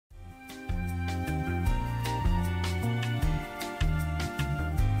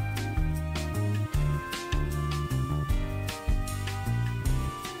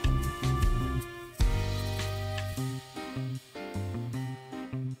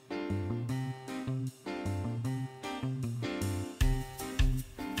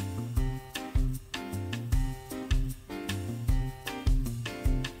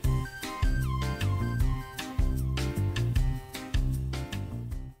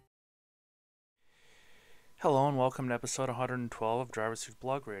Hello and welcome to episode 112 of Driver Seat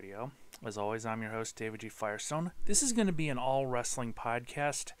Blog Radio. As always, I'm your host, David G. Firestone. This is going to be an all-wrestling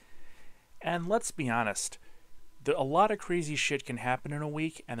podcast, and let's be honest, a lot of crazy shit can happen in a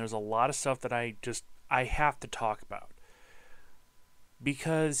week, and there's a lot of stuff that I have to talk about.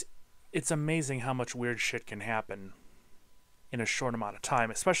 Because it's amazing how much weird shit can happen in a short amount of time,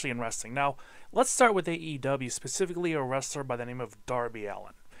 especially in wrestling. Now, let's start with AEW, specifically a wrestler by the name of Darby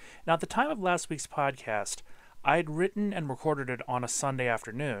Allin. Now, at the time of last week's podcast, I'd written and recorded it on a Sunday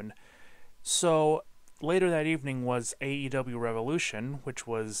afternoon, so later that evening was AEW Revolution, which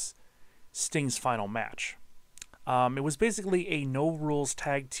was Sting's final match. It was basically a no-rules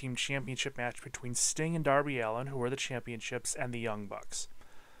tag team championship match between Sting and Darby Allin, who were the championships, and the Young Bucks.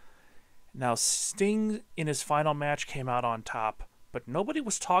 Now, Sting in his final match came out on top, but nobody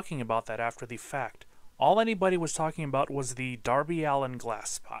was talking about that after the fact. All anybody was talking about was the Darby Allin glass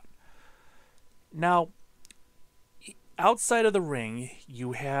spot. Now, outside of the ring,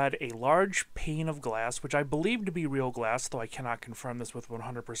 you had a large pane of glass, which I believe to be real glass, though I cannot confirm this with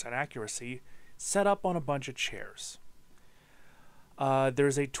 100% accuracy, set up on a bunch of chairs.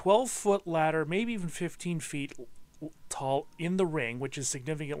 There's a 12-foot ladder, maybe even 15 feet tall, in the ring, which is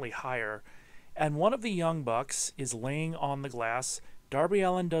significantly higher, and one of the Young Bucks is laying on the glass. Darby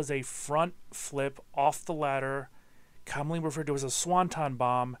Allin does a front flip off the ladder, commonly referred to as a swanton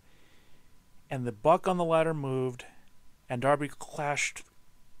bomb, and the Buck on the ladder moved, and Darby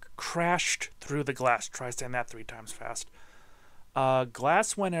crashed through the glass. Try saying that 3 times fast.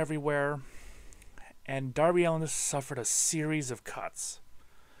 Glass went everywhere, and Darby Allin suffered a series of cuts.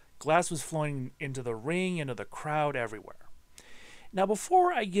 Glass was flowing into the ring, into the crowd, everywhere. Now,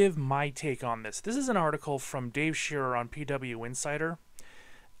 before I give my take on this is an article from Dave Shearer on PW Insider.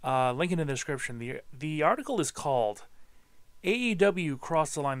 Link in the description. The article is called AEW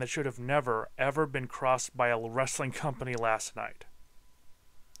Crossed the Line That Should Have Never, Ever Been Crossed by a Wrestling Company Last Night.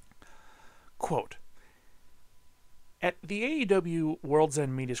 Quote, at the AEW World's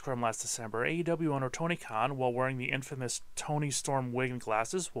End Media Scrum last December, AEW owner Tony Khan, while wearing the infamous Tony Storm wig and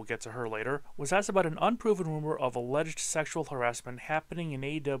glasses, we'll get to her later, was asked about an unproven rumor of alleged sexual harassment happening in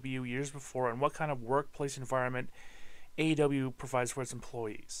AEW years before and what kind of workplace environment AEW provides for its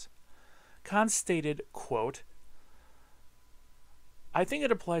employees. Khan stated, quote, I think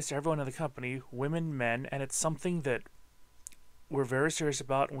it applies to everyone in the company, women, men, and it's something that we're very serious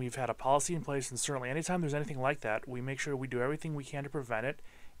about, and we've had a policy in place, and certainly anytime there's anything like that, we make sure we do everything we can to prevent it.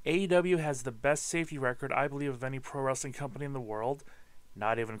 AEW has the best safety record, I believe, of any pro wrestling company in the world.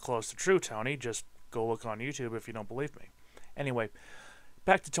 Not even close to true, Tony. Just go look on YouTube if you don't believe me. Anyway,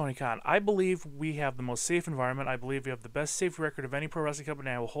 back to Tony Khan. I believe we have the most safe environment. I believe we have the best safety record of any pro wrestling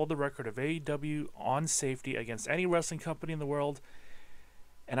company. I will hold the record of AEW on safety against any wrestling company in the world,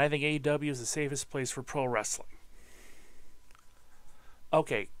 and I think AEW is the safest place for pro wrestling.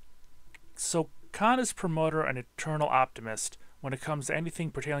 Okay, so Khan is promoter and eternal optimist when it comes to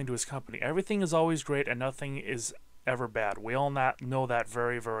anything pertaining to his company. Everything is always great and nothing is ever bad. We all know that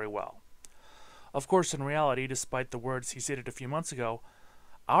very, very well. Of course, in reality, despite the words he stated a few months ago,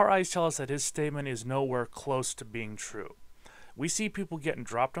 our eyes tell us that his statement is nowhere close to being true. We see people getting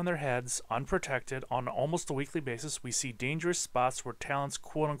dropped on their heads, unprotected, on almost a weekly basis. We see dangerous spots where talents,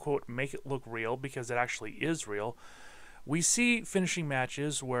 quote-unquote, make it look real because it actually is real. We see finishing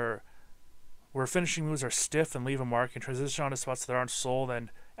matches where finishing moves are stiff and leave a mark and transition onto spots that aren't sold and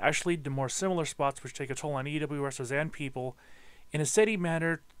actually lead to more similar spots which take a toll on AEW wrestlers and people in a steady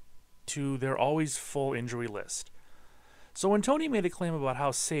manner to their always full injury list. So when Tony made a claim about how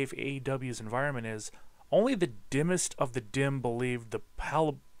safe AEW's environment is, only the dimmest of the dim believed the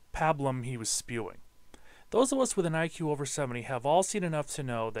pablum he was spewing. Those of us with an IQ over 70 have all seen enough to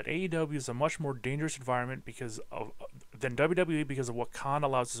know that AEW is a much more dangerous environment than WWE because of what Khan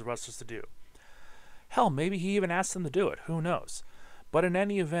allows his wrestlers to do. Hell, maybe he even asked them to do it, who knows. But in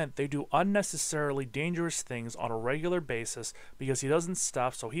any event, they do unnecessarily dangerous things on a regular basis because he doesn't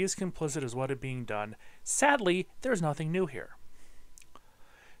stop, so he is complicit as what is being done. Sadly, there's nothing new here.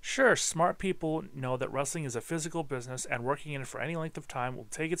 Sure, smart people know that wrestling is a physical business and working in it for any length of time will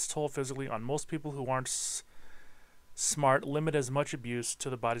take its toll physically on most people who aren't smart, limit as much abuse to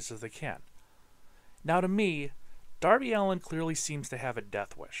the bodies as they can. Now to me, Darby Allin clearly seems to have a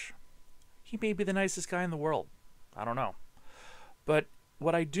death wish. He may be the nicest guy in the world. I don't know. But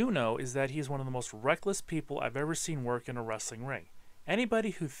what I do know is that he is one of the most reckless people I've ever seen work in a wrestling ring.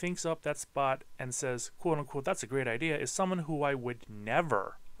 Anybody who thinks up that spot and says, quote unquote, that's a great idea, is someone who I would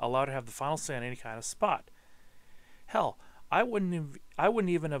never allow to have the final say on any kind of spot. Hell, I wouldn't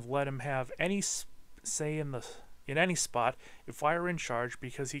even have let him have any say in the in any spot if I were in charge,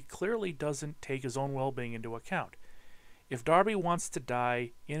 because he clearly doesn't take his own well-being into account. If Darby wants to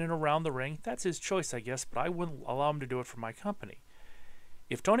die in and around the ring, that's his choice, I guess, but I wouldn't allow him to do it for my company.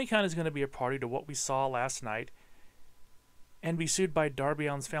 If Tony Khan is going to be a party to what we saw last night and be sued by Darby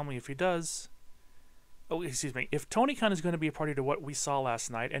Allin's family if he does... Oh, excuse me. If Tony Khan is going to be a party to what we saw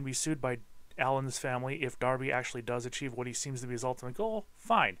last night and be sued by Allin's family if Darby actually does achieve what he seems to be his ultimate goal,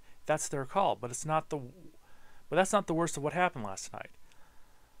 fine. That's their call, but that's not the worst of what happened last night.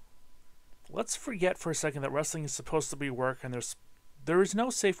 Let's forget for a second that wrestling is supposed to be work, and there is no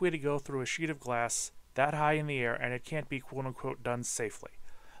safe way to go through a sheet of glass that high in the air, and it can't be quote-unquote done safely.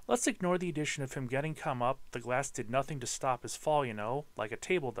 Let's ignore the addition of him getting come up. The glass did nothing to stop his fall, like a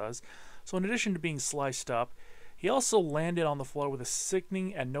table does. So in addition to being sliced up, he also landed on the floor with a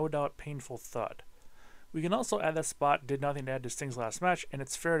sickening and no doubt painful thud. We can also add that Spot did nothing to add to Sting's last match, and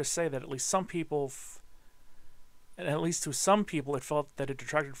it's fair to say that at least to some people, it felt that it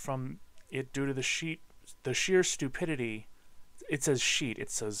detracted from it due to the sheer stupidity. It says sheet.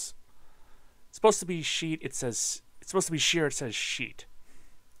 It's supposed to be sheet. It's supposed to be sheer. It says sheet.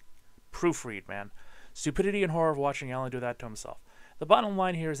 Proofread, man. Stupidity and horror of watching Allen do that to himself. The bottom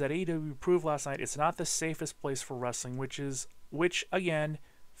line here is that AEW proved last night it's not the safest place for wrestling, which again,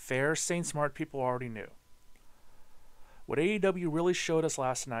 fair, sane, smart people already knew. What AEW really showed us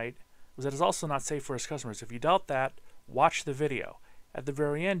last night was that it's also not safe for its customers. If you doubt that, watch the video. At the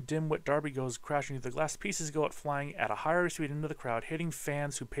very end, dimwit Darby goes crashing through the glass. Pieces go out flying at a higher speed into the crowd, hitting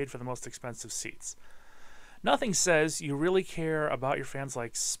fans who paid for the most expensive seats. Nothing says you really care about your fans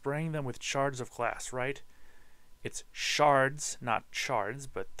like spraying them with shards of glass, right? It's shards, not shards,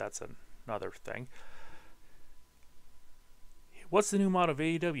 but that's another thing. What's the new motto of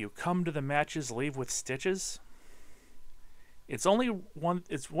AEW? Come to the matches, leave with stitches? It's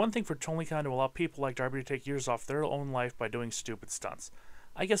one thing for Tony Khan to allow people like Darby to take years off their own life by doing stupid stunts.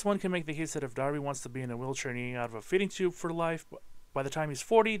 I guess one can make the case that if Darby wants to be in a wheelchair and eating out of a feeding tube for life, by the time he's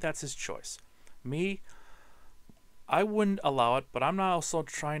 40, that's his choice. Me, I wouldn't allow it, but I'm not also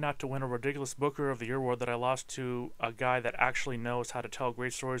trying not to win a ridiculous Booker of the Year award that I lost to a guy that actually knows how to tell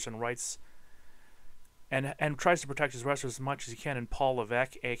great stories and writes and tries to protect his wrestlers as much as he can in Paul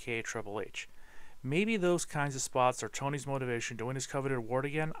Levesque, a.k.a. Triple H. Maybe those kinds of spots are Tony's motivation to win his coveted award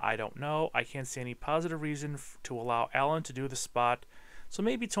again. I don't know. I can't see any positive reason to allow Allen to do the spot, so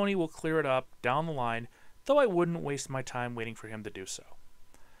maybe Tony will clear it up down the line, though I wouldn't waste my time waiting for him to do so.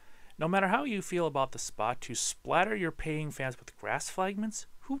 No matter how you feel about the spot, to splatter your paying fans with grass fragments,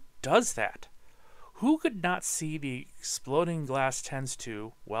 who does that? Who could not see the exploding glass tends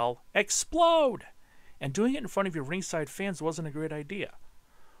to, well, explode? And doing it in front of your ringside fans wasn't a great idea.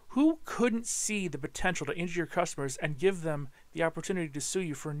 Who couldn't see the potential to injure your customers and give them the opportunity to sue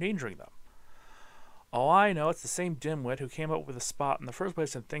you for endangering them? Oh, I know, it's the same dimwit who came up with the spot in the first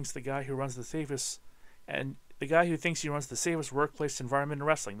place and thinks the guy who runs the safest workplace environment in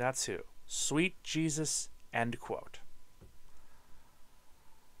wrestling. That's who. Sweet Jesus, end quote.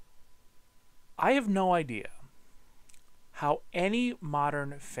 I have no idea how any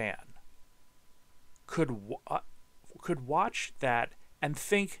modern fan could watch that and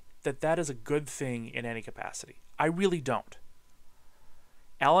think that that is a good thing in any capacity. I really don't.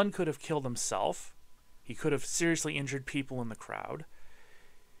 Allen could have killed himself. He could have seriously injured people in the crowd.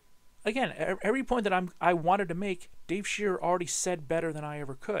 Again, every point that I wanted to make, Dave Shearer already said better than I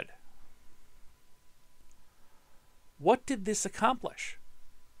ever could. What did this accomplish?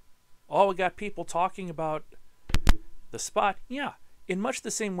 Oh, we got people talking about the spot. Yeah, in much the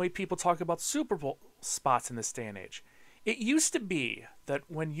same way people talk about Super Bowl spots in this day and age. It used to be that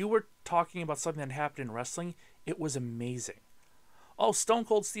when you were talking about something that happened in wrestling, it was amazing. Oh, Stone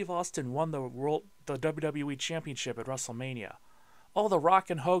Cold Steve Austin won the WWE Championship at WrestleMania. Oh, The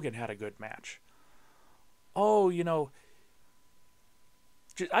Rock and Hogan had a good match. Oh,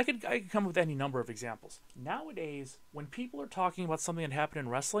 I could come up with any number of examples. Nowadays, when people are talking about something that happened in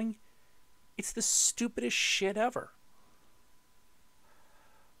wrestling, it's the stupidest shit ever.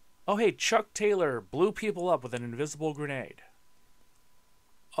 Oh, hey, Chuck Taylor blew people up with an invisible grenade.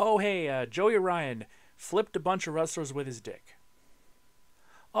 Oh, hey, Joey Ryan flipped a bunch of wrestlers with his dick.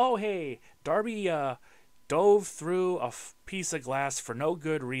 Oh, hey, Darby dove through a piece of glass for no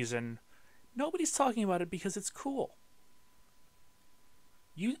good reason. Nobody's talking about it because it's cool.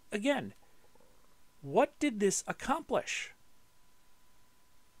 Again, what did this accomplish?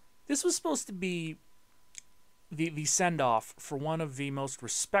 This was supposed to be the send-off for one of the most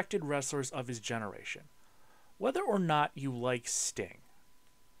respected wrestlers of his generation. Whether or not you like Sting,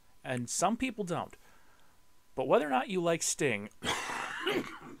 and some people don't, but whether or not you like Sting,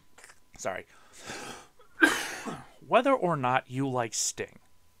 sorry, whether or not you like Sting,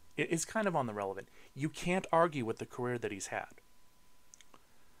 it is kind of on the relevant. You can't argue with the career that he's had.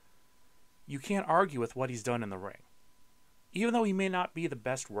 You can't argue with what he's done in the ring. Even though he may not be the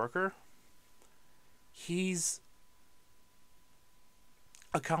best worker, he's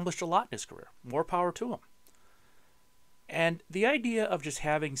accomplished a lot in his career. More power to him. And the idea of just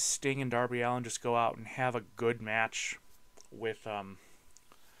having Sting and Darby Allin just go out and have a good match with a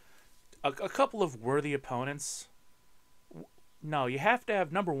couple of worthy opponents. No, you have to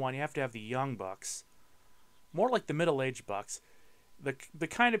have, number one, you have to have the young bucks. More like the middle-aged bucks. The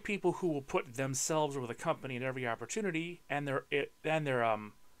kind of people who will put themselves over the company in every opportunity, and they're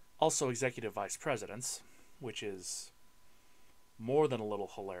also executive vice presidents, which is more than a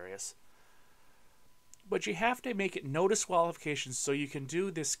little hilarious. But you have to make it no disqualifications so you can do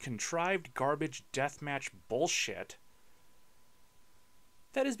this contrived garbage deathmatch bullshit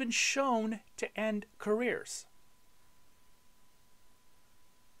that has been shown to end careers.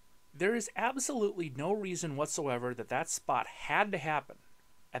 There is absolutely no reason whatsoever that that spot had to happen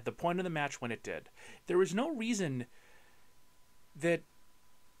at the point of the match when it did. There is no reason that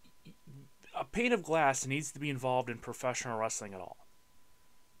a pane of glass needs to be involved in professional wrestling at all.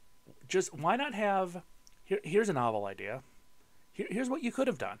 Just why not have... Here's a novel idea. Here's what you could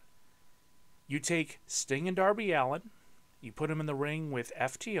have done. You take Sting and Darby Allin, you put them in the ring with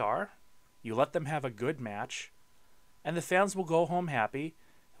FTR, you let them have a good match, and the fans will go home happy.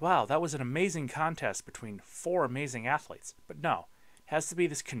 Wow, that was an amazing contest between four amazing athletes. But no, it has to be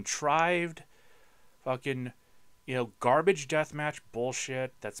this contrived fucking, garbage deathmatch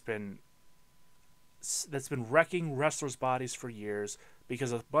bullshit that's been wrecking wrestlers' bodies for years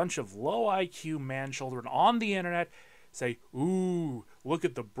because a bunch of low IQ man-children on the internet say, "Ooh, look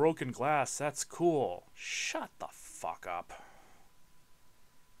at the broken glass, that's cool." Shut the fuck up.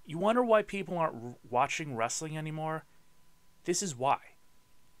 You wonder why people aren't watching wrestling anymore? This is why.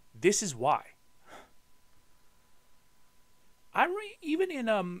 This is why. Even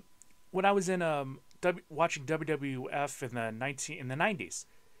in when I was in watching WWF in the 90s.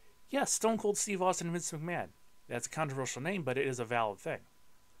 Yes, Stone Cold Steve Austin and Vince McMahon. That's a controversial name, but it is a valid thing.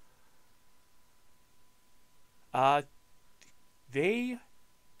 To be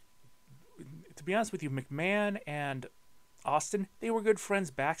honest with you, McMahon and Austin, they were good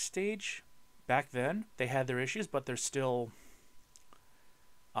friends backstage. Back then, they had their issues, but they're still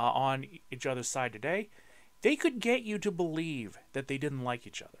on each other's side today. They could get you to believe that they didn't like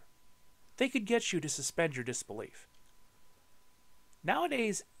each other. They could get you to suspend your disbelief.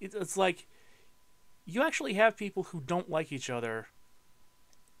 Nowadays, it's like you actually have people who don't like each other,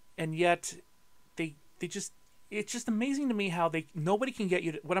 and yet they just, it's just amazing to me how nobody can get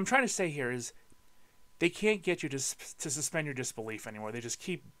you to, what I'm trying to say here is they can't get you to suspend your disbelief anymore. They just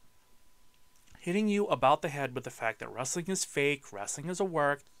keep hitting you about the head with the fact that wrestling is fake, wrestling is a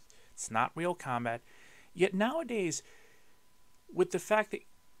work, it's not real combat. Yet nowadays, with the fact that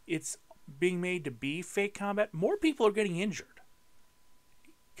it's being made to be fake combat, more people are getting injured.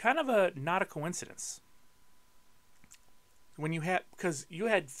 Kind of not a coincidence. Because you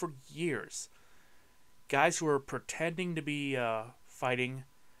had for years guys who were pretending to be fighting,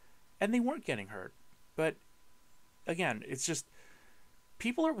 and they weren't getting hurt. But again, it's just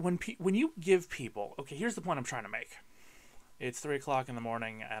people are when you give people. Okay, here's the point I'm trying to make. It's 3 o'clock in the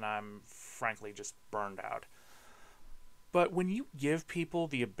morning, and I'm frankly just burned out. But when you give people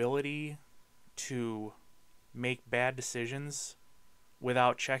the ability to make bad decisions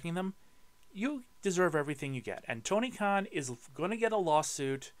without checking them, you deserve everything you get. And Tony Khan is going to get a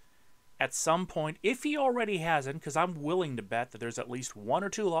lawsuit at some point, if he already hasn't, because I'm willing to bet that there's at least 1 or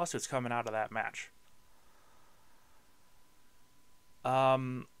 2 lawsuits coming out of that match.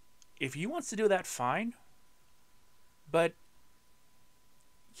 If he wants to do that, fine. But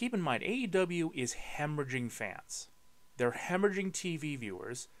keep in mind, AEW is hemorrhaging fans. They're hemorrhaging TV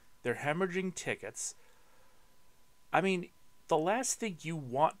viewers. They're hemorrhaging tickets. I mean, the last thing you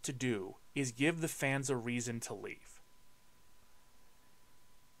want to do is give the fans a reason to leave.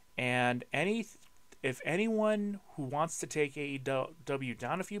 And if anyone who wants to take AEW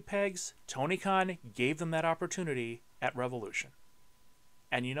down a few pegs, Tony Khan gave them that opportunity at Revolution.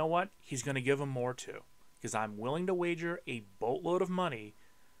 And you know what? He's going to give them more too. Because I'm willing to wager a boatload of money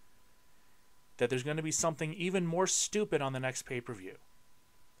that there's going to be something even more stupid on the next pay-per-view.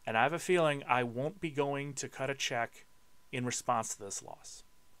 And I have a feeling I won't be going to cut a check in response to this loss.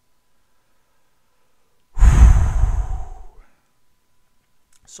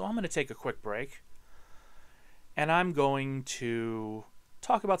 So I'm going to take a quick break. And I'm going to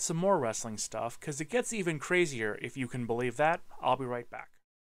talk about some more wrestling stuff, because it gets even crazier if you can believe that. I'll be right back.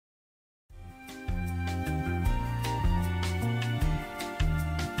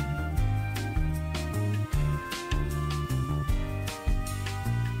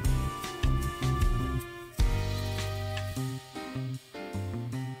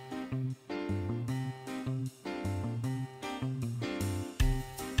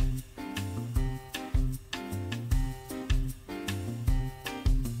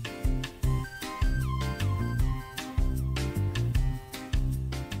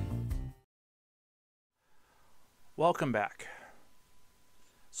 Welcome back.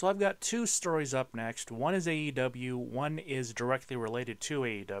 So I've got two stories up next. One is AEW, one is directly related to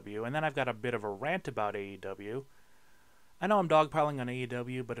AEW, and then I've got a bit of a rant about AEW. I know I'm dogpiling on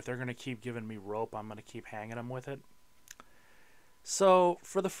AEW, but if they're going to keep giving me rope, I'm going to keep hanging them with it. So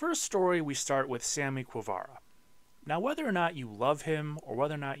for the first story, we start with Sammy Guevara. Now, whether or not you love him or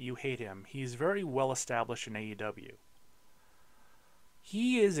whether or not you hate him, he's very well established in AEW.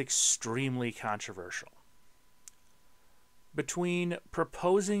 He is extremely controversial. Between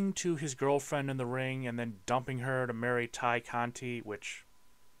proposing to his girlfriend in the ring and then dumping her to marry Ty Conti, which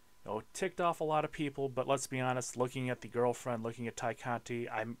ticked off a lot of people, but let's be honest, looking at the girlfriend, looking at Ty Conti,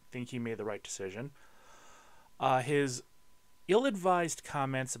 I think he made the right decision. His ill-advised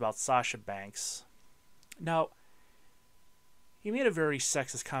comments about Sasha Banks. Now, he made a very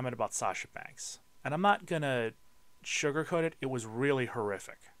sexist comment about Sasha Banks, and I'm not going to sugarcoat it. It was really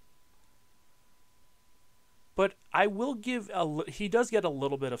horrific. But I will give he does get a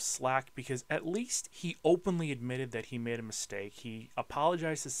little bit of slack because at least he openly admitted that he made a mistake. He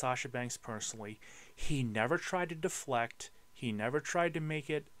apologized to Sasha Banks personally. He never tried to deflect. He never tried to make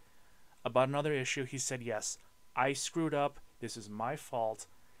it about another issue. He said, yes, I screwed up. This is my fault.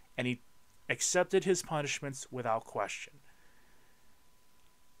 And he accepted his punishments without question.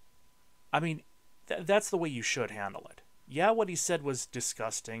 I mean, that's the way you should handle it. Yeah, what he said was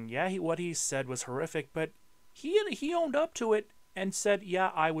disgusting. Yeah, what he said was horrific, but he owned up to it and said,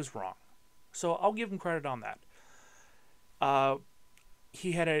 yeah, I was wrong. So I'll give him credit on that.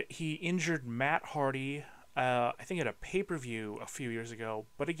 He injured Matt Hardy, I think at a pay-per-view a few years ago.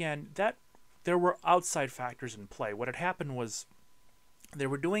 But again, there were outside factors in play. What had happened was they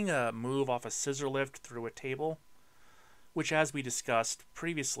were doing a move off a scissor lift through a table, which, as we discussed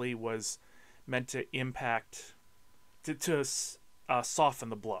previously, was meant to impact, to soften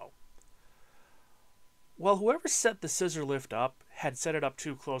the blow. Well, whoever set the scissor lift up had set it up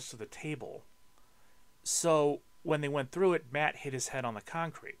too close to the table. So when they went through it, Matt hit his head on the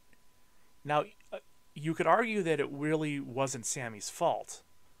concrete. Now, you could argue that it really wasn't Sammy's fault,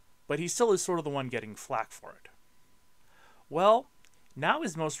 but he still is sort of the one getting flack for it. Well, now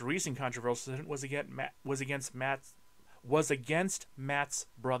his most recent controversial incident was against Matt's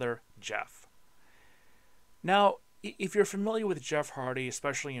brother, Jeff. Now, if you're familiar with Jeff Hardy,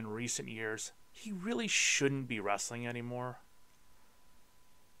 especially in recent years, he really shouldn't be wrestling anymore.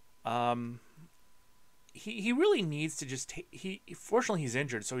 He really needs to just fortunately he's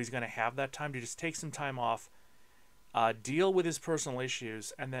injured, so he's going to have that time to just take some time off, deal with his personal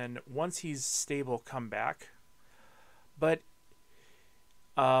issues, and then once he's stable, come back. But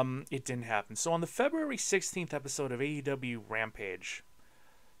it didn't happen. So on the February 16th episode of AEW Rampage,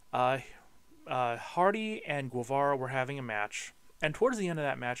 Hardy and Guevara were having a match, and towards the end of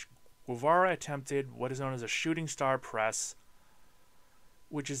that match, Guevara attempted what is known as a shooting star press,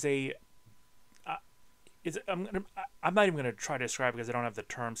 which is I'm not even going to try to describe it because I don't have the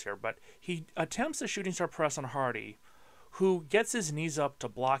terms here, but he attempts a shooting star press on Hardy, who gets his knees up to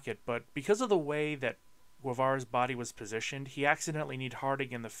block it, but because of the way that Guevara's body was positioned, he accidentally kneed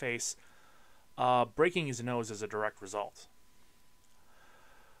Hardy in the face, breaking his nose as a direct result.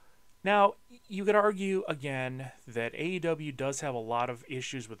 Now, you could argue, again, that AEW does have a lot of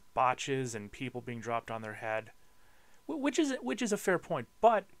issues with botches and people being dropped on their head, which is a fair point.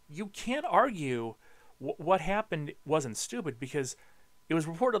 But you can't argue what happened wasn't stupid, because it was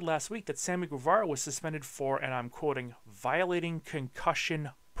reported last week that Sammy Guevara was suspended for, and I'm quoting, violating concussion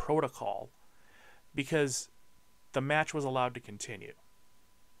protocol because the match was allowed to continue.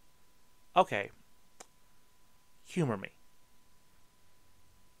 Okay, humor me.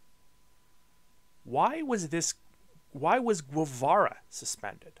 Why was Guevara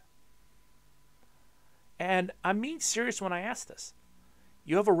suspended? And I'm being serious when I ask this.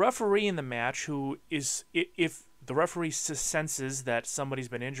 You have a referee in the match who is, if the referee senses that somebody's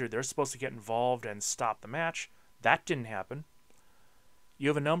been injured, they're supposed to get involved and stop the match. That didn't happen. You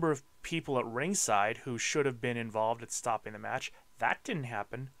have a number of people at ringside who should have been involved at stopping the match. That didn't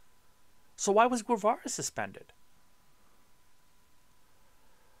happen. So why was Guevara suspended?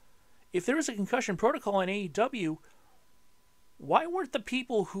 If there was a concussion protocol in AEW, why weren't the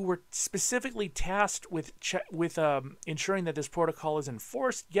people who were specifically tasked with ensuring that this protocol is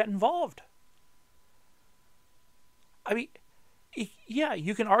enforced get involved? I mean, yeah,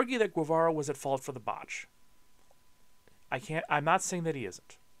 you can argue that Guevara was at fault for the botch. I'm not saying that he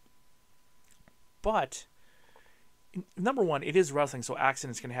isn't. But, number one, it is wrestling, so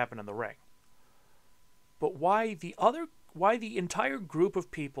accidents can happen in the ring. But why the entire group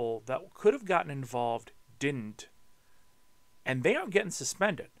of people that could have gotten involved didn't, and they aren't getting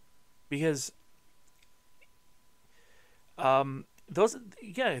suspended? Because those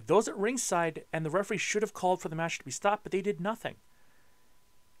at ringside and the referee should have called for the match to be stopped, but they did nothing.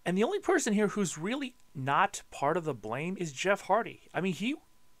 And the only person here who's really not part of the blame is Jeff Hardy. I mean, he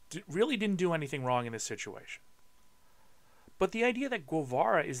really didn't do anything wrong in this situation. But the idea that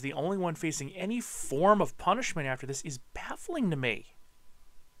Guevara is the only one facing any form of punishment after this is baffling to me.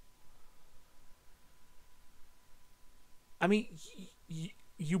 I mean,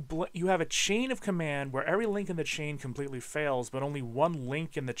 you have a chain of command where every link in the chain completely fails, but only one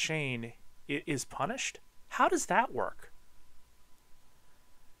link in the chain is punished? How does that work?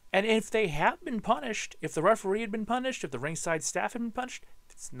 And if they have been punished, if the referee had been punished, if the ringside staff had been punished,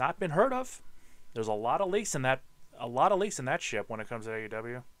 it's not been heard of. There's a lot of leaks in that ship when it comes to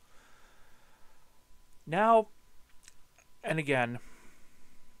AEW. Now, and again,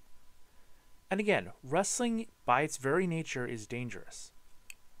 wrestling by its very nature is dangerous.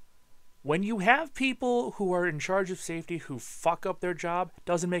 When you have people who are in charge of safety who fuck up their job,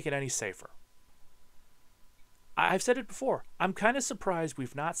 doesn't make it any safer. I've said it before. I'm kind of surprised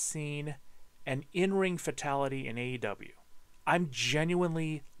we've not seen an in-ring fatality in AEW. I'm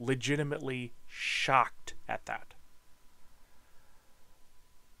genuinely, legitimately shocked at that.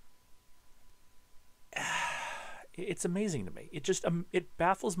 It's amazing to me. It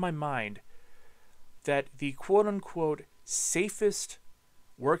baffles my mind that the quote-unquote safest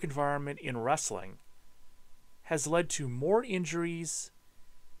work environment in wrestling has led to more injuries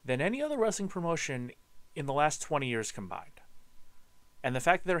than any other wrestling promotion in the last 20 years combined. And the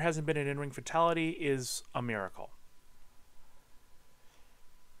fact that there hasn't been an in-ring fatality is a miracle.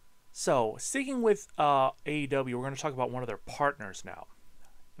 So, sticking with AEW, we're going to talk about one of their partners now.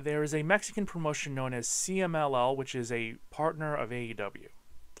 There is a Mexican promotion known as CMLL, which is a partner of AEW.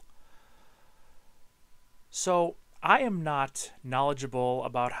 So, I am not knowledgeable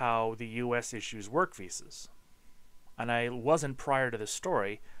about how the U.S. issues work visas. And I wasn't prior to this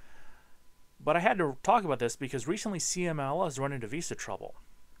story. But I had to talk about this because recently CMLL has run into visa trouble.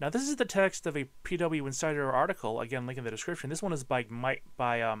 Now, this is the text of a PW Insider article, again, link in the description. This one is by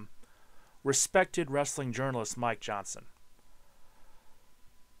respected wrestling journalist Mike Johnson.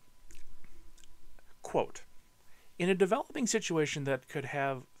 Quote, in a developing situation that could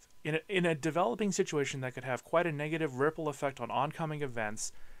have quite a negative ripple effect on oncoming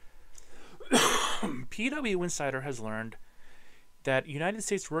events, PW Insider has learned that United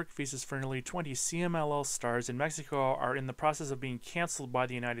States work visas for nearly 20 CMLL stars in Mexico are in the process of being canceled by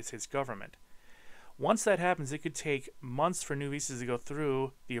the United States government. Once that happens, it could take months for new visas to go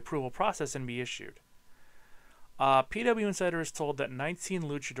through the approval process and be issued. PW Insider is told that 19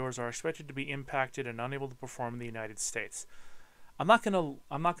 luchadors are expected to be impacted and unable to perform in the United States. I'm not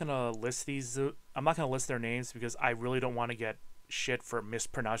gonna list their names because I really don't want to get shit for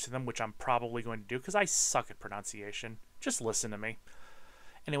mispronouncing them, which I'm probably going to do because I suck at pronunciation. Just listen to me.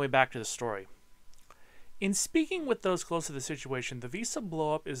 Anyway, back to the story. In speaking with those close to the situation, the visa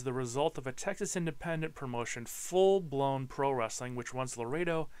blowup is the result of a Texas independent promotion, Full Blown Pro Wrestling, which runs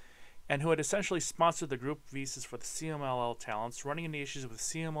Laredo, and who had essentially sponsored the group visas for the CMLL talents, running into issues with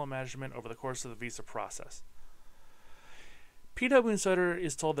CMLL management over the course of the visa process. PW Insider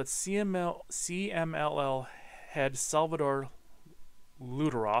is told that CMLL head Salvador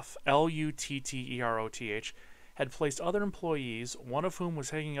Luteroth, Lutteroth, had placed other employees, one of whom was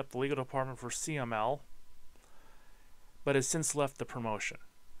heading up the legal department for CML, but has since left the promotion,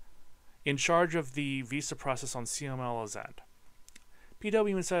 in charge of the visa process on CML's end.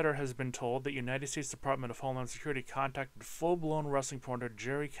 PW Insider has been told that United States Department of Homeland Security contacted full-blown wrestling promoter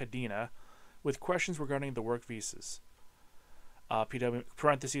Jerry Cadena with questions regarding the work visas.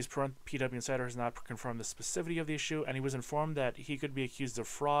 PW Insider has not confirmed the specificity of the issue, and he was informed that he could be accused of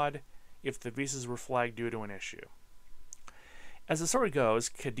fraud if the visas were flagged due to an issue. As the story goes,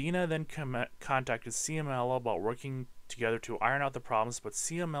 Cadena then contacted CMLL about working together to iron out the problems, but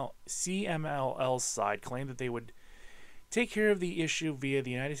CMLL's side claimed that they would take care of the issue via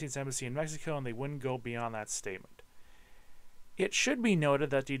the United States Embassy in Mexico, and they wouldn't go beyond that statement. It should be noted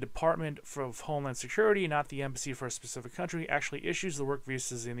that the Department of Homeland Security, not the embassy for a specific country, actually issues the work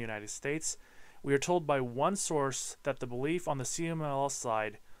visas in the United States. We are told by one source that the belief on the CMLL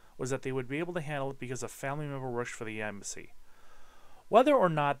side was that they would be able to handle it because a family member works for the embassy. Whether or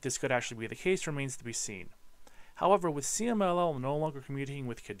not this could actually be the case remains to be seen. However, with CMLL no longer communicating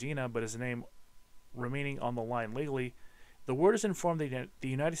with Cadena, but his name remaining on the line legally, the word is that he has informed the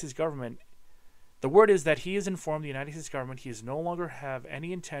United States government he does no longer have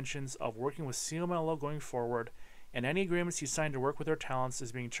any intentions of working with CMLL going forward, and any agreements he signed to work with their talents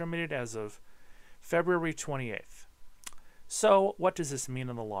is being terminated as of February 28th. So, what does this mean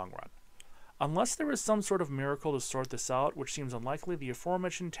in the long run? Unless there is some sort of miracle to sort this out, which seems unlikely, the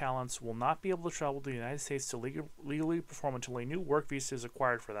aforementioned talents will not be able to travel to the United States to legally perform until a new work visa is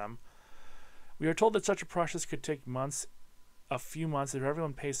acquired for them. We are told that such a process could take a few months, if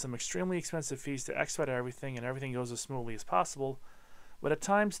everyone pays some extremely expensive fees to expedite everything and everything goes as smoothly as possible. But at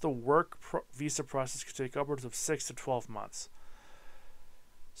times, the work visa process could take upwards of 6 to 12 months.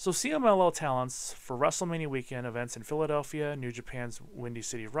 So CMLL talents for WrestleMania weekend events in Philadelphia, New Japan's Windy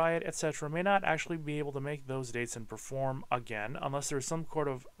City Riot, etc., may not actually be able to make those dates and perform again unless there's some sort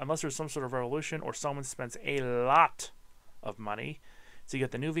of revolution or someone spends a lot of money to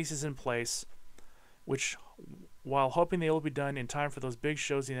get the new visas in place, which, while hoping they will be done in time for those big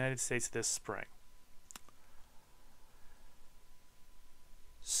shows in the United States this spring.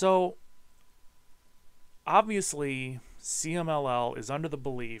 So, obviously, CMLL is under the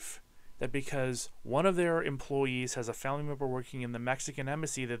belief that because one of their employees has a family member working in the Mexican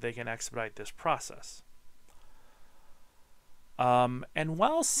embassy that they can expedite this process. And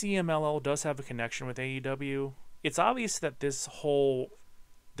while CMLL does have a connection with AEW, it's obvious that this whole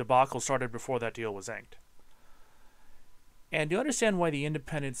debacle started before that deal was inked. And to understand why the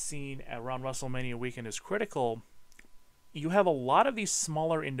independent scene around WrestleMania weekend is critical, you have a lot of these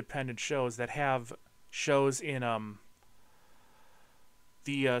smaller independent shows that have shows in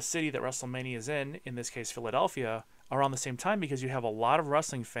the city that WrestleMania is in this case Philadelphia, around the same time, because you have a lot of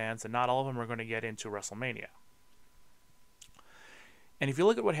wrestling fans and not all of them are going to get into WrestleMania. And if you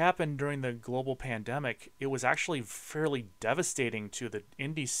look at what happened during the global pandemic, it was actually fairly devastating to the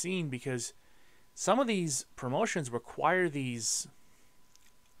indie scene because some of these promotions require these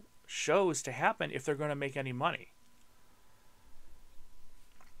shows to happen if they're going to make any money.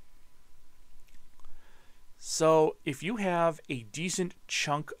 So if you have a decent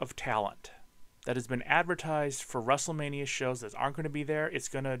chunk of talent that has been advertised for WrestleMania shows that aren't going to be there, it's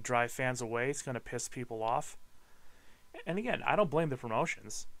going to drive fans away. It's going to piss people off. And again, I don't blame the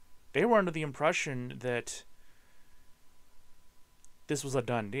promotions. They were under the impression that this was a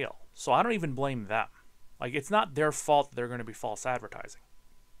done deal. So I don't even blame them. Like, it's not their fault that they're going to be false advertising.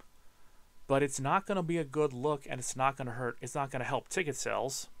 But it's not going to be a good look, and it's not going to hurt. It's not going to help ticket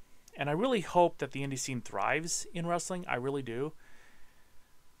sales. And I really hope that the indie scene thrives in wrestling. I really do.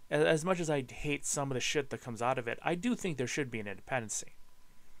 As much as I hate some of the shit that comes out of it, I do think there should be an independent scene.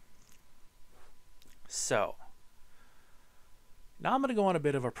 So, now I'm going to go on a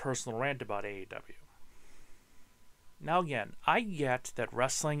bit of a personal rant about AEW. Now again, I get that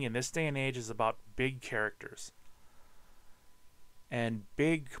wrestling in this day and age is about big characters and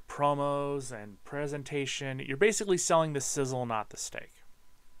big promos and presentation. You're basically selling the sizzle, not the steak.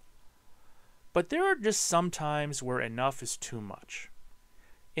 But there are just some times where enough is too much.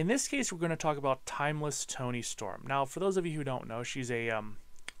 In this case, we're going to talk about Timeless Toni Storm. Now, for those of you who don't know, she's I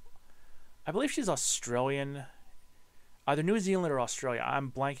believe she's Australian, either New Zealand or Australia.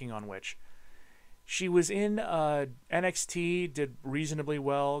 I'm blanking on which. She was in NXT, did reasonably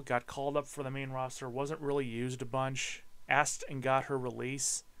well, got called up for the main roster, wasn't really used a bunch, asked and got her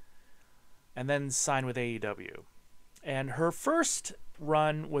release, and then signed with AEW. And her first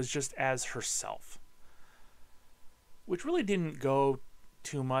run was just as herself, which really didn't go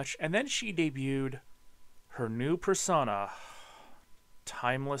too much. And then she debuted her new persona,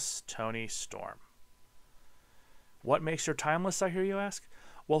 Timeless Toni Storm. What makes her timeless, I hear you ask?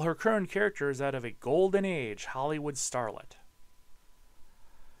 Well, her current character is that of a golden age Hollywood starlet.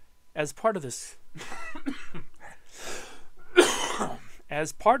 As part of this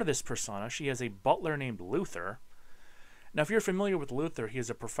persona, she has a butler named Luther. Now, if you're familiar with Luther, he is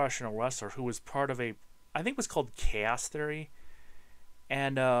a professional wrestler who was part of I think it was called Chaos Theory.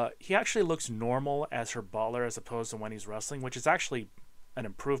 And he actually looks normal as her butler as opposed to when he's wrestling, which is actually an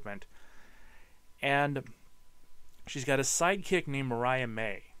improvement. And she's got a sidekick named Mariah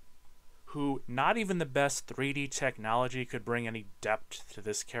May, who not even the best 3D technology could bring any depth to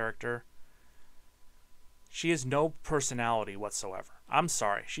this character. She has no personality whatsoever. I'm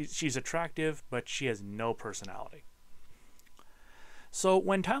sorry. She's attractive, but she has no personality. So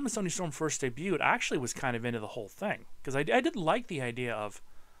when Timeless Toni Storm first debuted, I actually was kind of into the whole thing. Because I did like the idea of,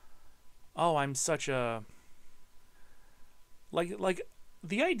 oh, I'm such a... Like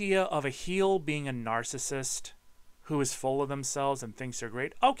the idea of a heel being a narcissist who is full of themselves and thinks they're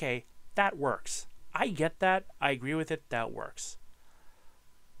great. Okay, that works. I get that. I agree with it. That works.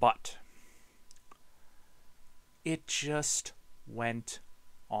 But it just went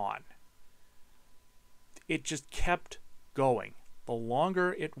on. It just kept going. The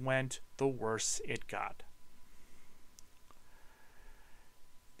longer it went, the worse it got.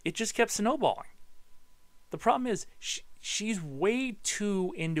 It just kept snowballing. The problem is, she's way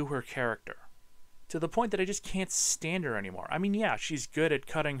too into her character. to the point that I just can't stand her anymore. I mean, yeah, she's good at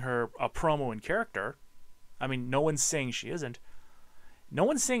cutting her a promo in character. I mean, no one's saying she isn't. No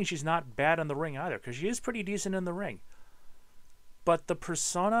one's saying she's not bad in the ring either, because she is pretty decent in the ring. But the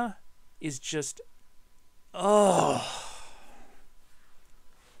persona is just, oh.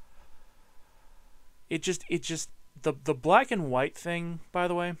 It just the black and white thing, by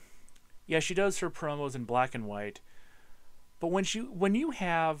the way. Yeah, she does her promos in black and white. But when you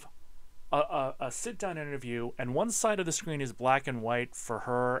have a sit-down interview and one side of the screen is black and white for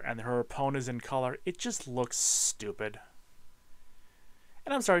her and her opponent is in color, it just looks stupid.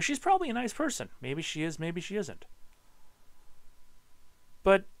 And I'm sorry, she's probably a nice person. Maybe she is, maybe she isn't.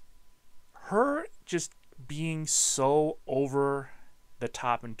 But her just being so over the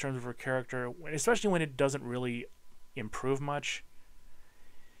top in terms of her character, especially when it doesn't really improve much,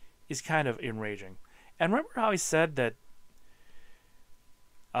 is kind of enraging. And remember how I said that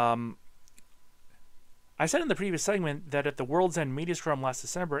I said in the previous segment that at the World's End Media Scrum last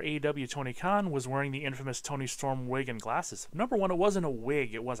December, AEW Tony Khan was wearing the infamous Tony Storm wig and glasses. Number one, it wasn't a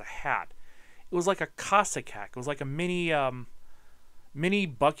wig, it was a hat. It was like a Cossack hat. It was like a mini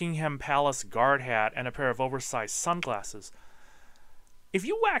Buckingham Palace guard hat and a pair of oversized sunglasses. If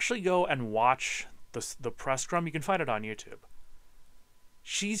you actually go and watch the press scrum, you can find it on YouTube.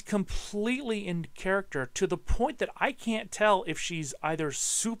 She's completely in character to the point that I can't tell if she's either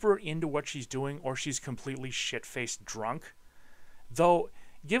super into what she's doing or she's completely shit-faced drunk. Though,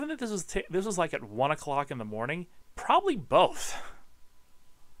 given that this was like at 1 o'clock in the morning, probably both.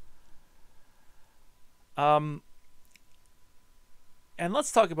 And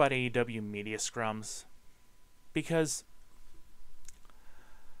let's talk about AEW media scrums, because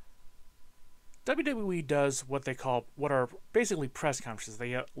WWE does what are basically press conferences.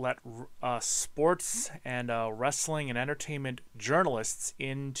 They let sports and wrestling and entertainment journalists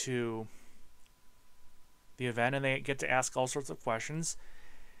into the event, and they get to ask all sorts of questions.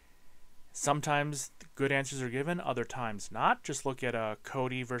 Sometimes good answers are given, other times not. Just look at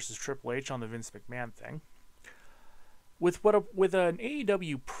Cody versus Triple H on the Vince McMahon thing. With an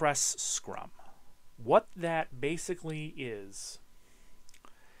AEW press scrum, what that basically is,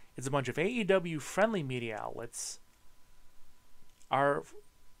 it's a bunch of AEW-friendly media outlets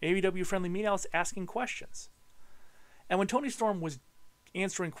asking questions. And when Toni Storm was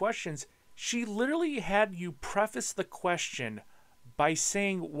answering questions, she literally had you preface the question by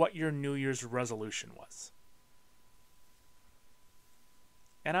saying what your New Year's resolution was.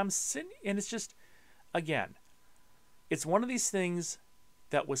 And it's just, again, it's one of these things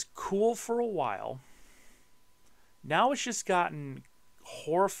that was cool for a while. Now it's just gotten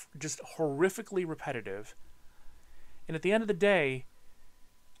just horrifically repetitive. And at the end of the day,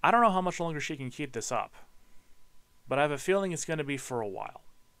 I don't know how much longer she can keep this up. But I have a feeling it's going to be for a while.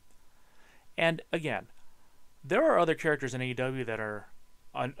 And again, there are other characters in AEW that are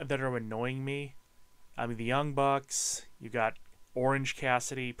annoying me. I mean, the Young Bucks, you got Orange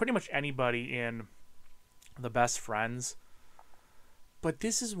Cassidy, pretty much anybody in the Best Friends. But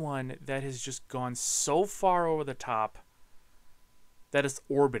this is one that has just gone so far over the top that it's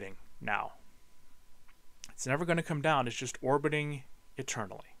orbiting now. It's never going to come down. It's just orbiting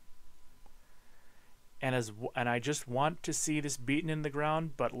eternally. And I just want to see this beaten in the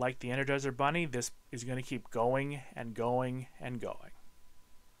ground, but like the Energizer Bunny, this is going to keep going and going and going.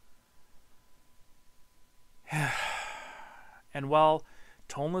 And while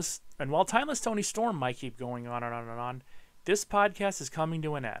timeless Toni Storm might keep going on and on and on, this podcast is coming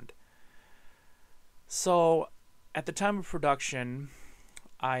to an end. So, at the time of production,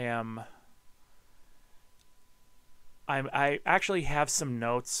 I actually have some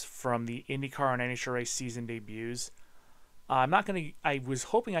notes from the IndyCar and NHRA season debuts. I was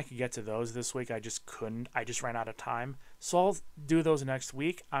hoping I could get to those this week. I just couldn't. I just ran out of time. So I'll do those next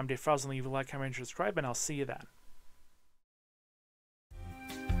week. I'm Dave Frozen. Leave a like, comment, and subscribe, and I'll see you then.